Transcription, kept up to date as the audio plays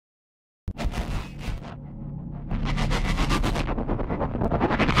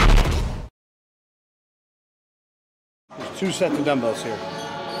two sets of dumbbells here.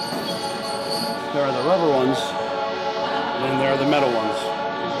 There are the rubber ones, and then there are the metal ones.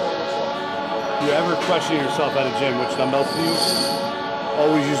 If you ever question yourself at a gym which dumbbells to use,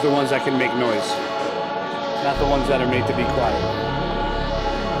 always use the ones that can make noise, not the ones that are made to be quiet.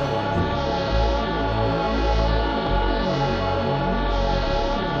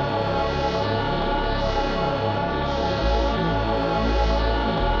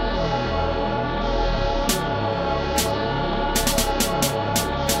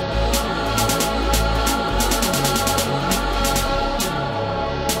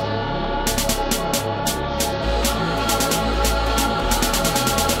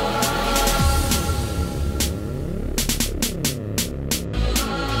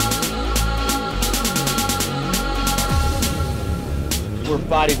 We're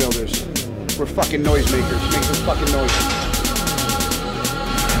bodybuilders. We're fucking noisemakers. Make some fucking noise.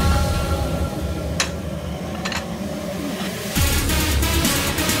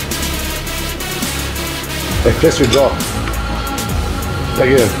 Hey, press your jaw.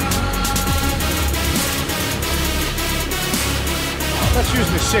 Again. Let's use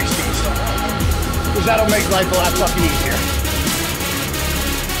the 60s. Because that'll make life a lot fucking easier.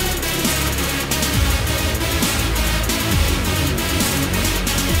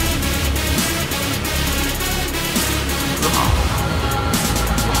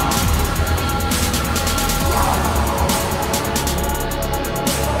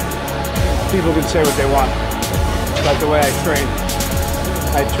 People can say what they want about the way I train.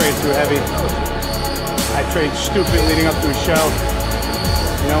 I train too heavy. I train stupid leading up to a show.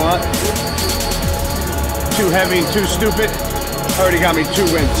 You know what? Too heavy and too stupid already got me 2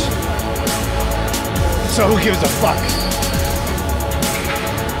 wins. So who gives a fuck?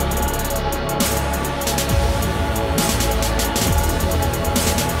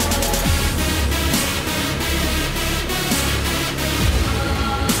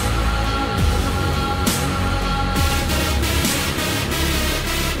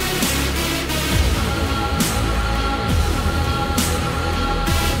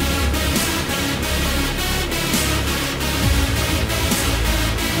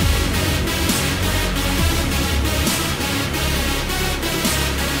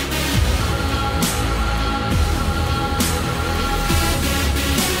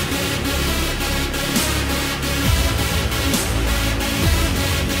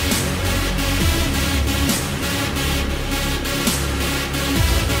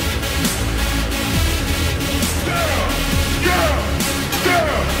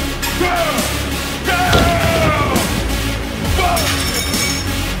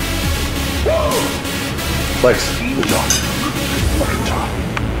 Flex. Good job. Fucking job.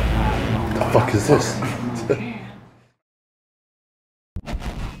 What the fuck is this?